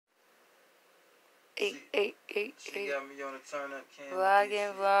She got me on the turn up cam.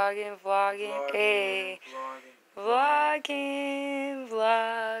 Vlogging, ayy.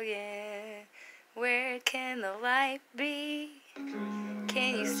 Vlogging. Where can the light be?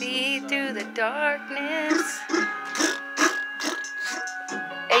 Can you see through the darkness?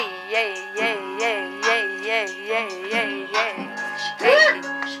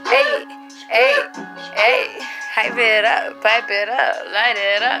 Hey. Hype it up, pipe it up, light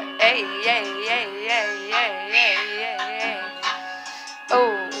it up. Hey.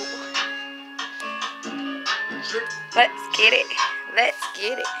 Oh. Let's get it.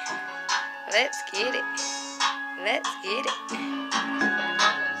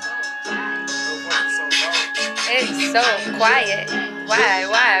 It's so quiet. Why?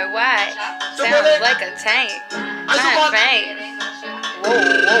 Sounds like a tank. My faint. Whoa.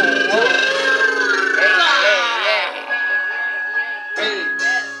 Hey.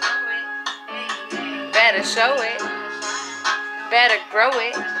 Better show it. Better grow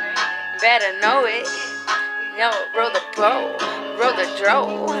it. Better know it. Yo, roll the bow. Roll the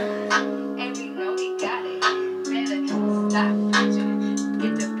dro. And we know we got it. Better stop preaching.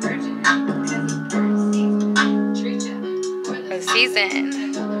 Get the purging.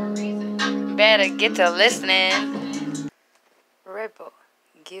 Season. Better get to listening. Red Bull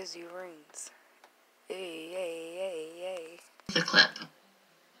gives you rings. Hey. The clip.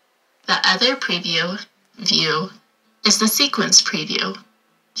 The other preview view is the sequence preview.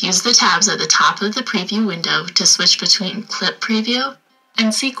 Use the tabs at the top of the preview window to switch between clip preview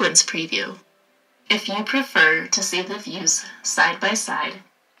and sequence preview. If you prefer to see the views side by side,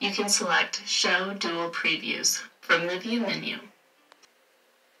 you can select Show Dual Previews from the View menu.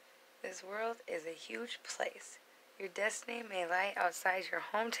 This world is a huge place. Your destiny may lie outside your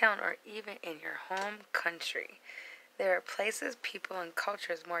hometown or even in your home country. There are places, people, and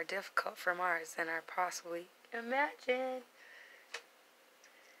cultures more difficult from ours than are possibly imagined.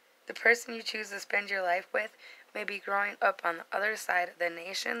 The person you choose to spend your life with may be growing up on the other side of the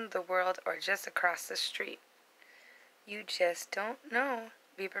nation, the world, or just across the street. You just don't know.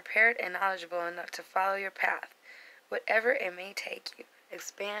 Be prepared and knowledgeable enough to follow your path, whatever it may take you.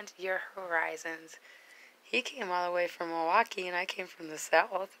 Expand your horizons. He came all the way from Milwaukee and I came from the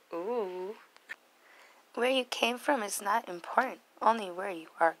South. Ooh. Where you came from is not important, only where you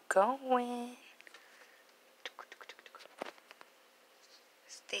are going.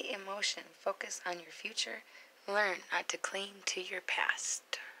 Stay in motion. Focus on your future. Learn not to cling to your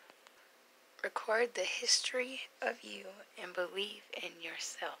past. Record the history of you and believe in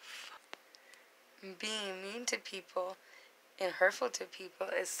yourself. Being mean to people and hurtful to people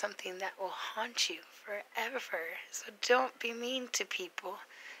is something that will haunt you forever. So don't be mean to people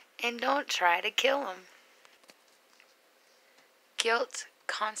and don't try to kill them. Guilt,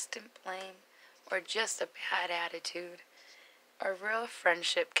 constant blame, or just a bad attitude are real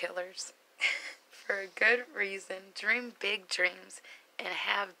friendship killers. For a good reason, dream big dreams and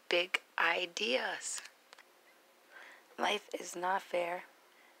have big ideas. Life is not fair.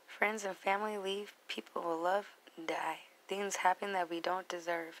 Friends and family leave, people will love, die. Things happen that we don't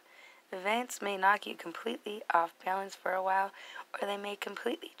deserve. Events may knock you completely off balance for a while, or they may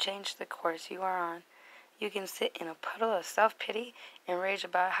completely change the course you are on. You can sit in a puddle of self-pity and rage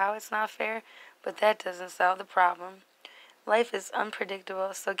about how it's not fair, but that doesn't solve the problem. Life is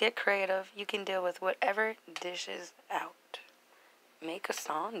unpredictable, so get creative. You can deal with whatever dishes out. Make a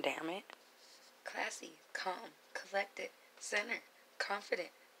song, damn it. Classy, calm, collected, centered, confident,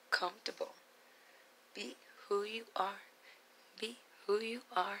 comfortable. Be who you are. Be who you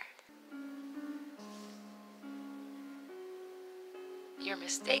are. Your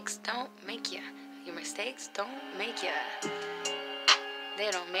mistakes don't make ya. Your mistakes don't make ya.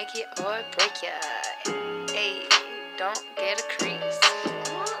 They don't make you or break ya. Hey, don't get a crease.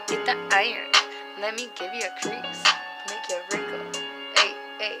 Get the iron. Let me give you a crease. Make you wrinkle. Hey,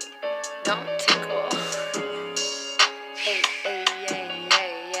 don't